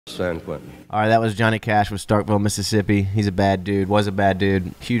San Quentin. All right, that was Johnny Cash with Starkville, Mississippi. He's a bad dude, was a bad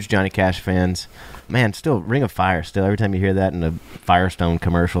dude. Huge Johnny Cash fans. Man, still, Ring of Fire still. Every time you hear that in a Firestone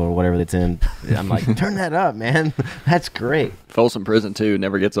commercial or whatever that's in, I'm like, turn that up, man. That's great. Folsom Prison, too,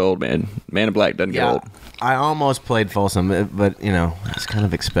 never gets old, man. Man in Black doesn't get old. I almost played Folsom, but, it's kind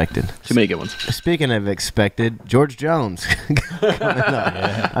of expected. Too many good ones. Speaking of expected, George Jones.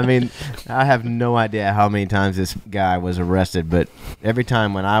 Yeah. I mean, I have no idea how many times this guy was arrested, but every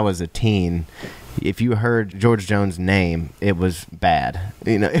time when I was a teen, if you heard George Jones' name, it was bad.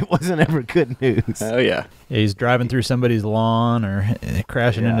 It wasn't ever good news. Oh, yeah. He's driving through somebody's lawn or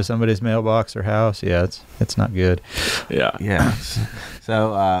crashing into somebody's mailbox or house. Yeah, it's not good. Yeah. Yeah.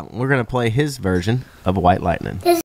 So we're going to play his version of White Lightning.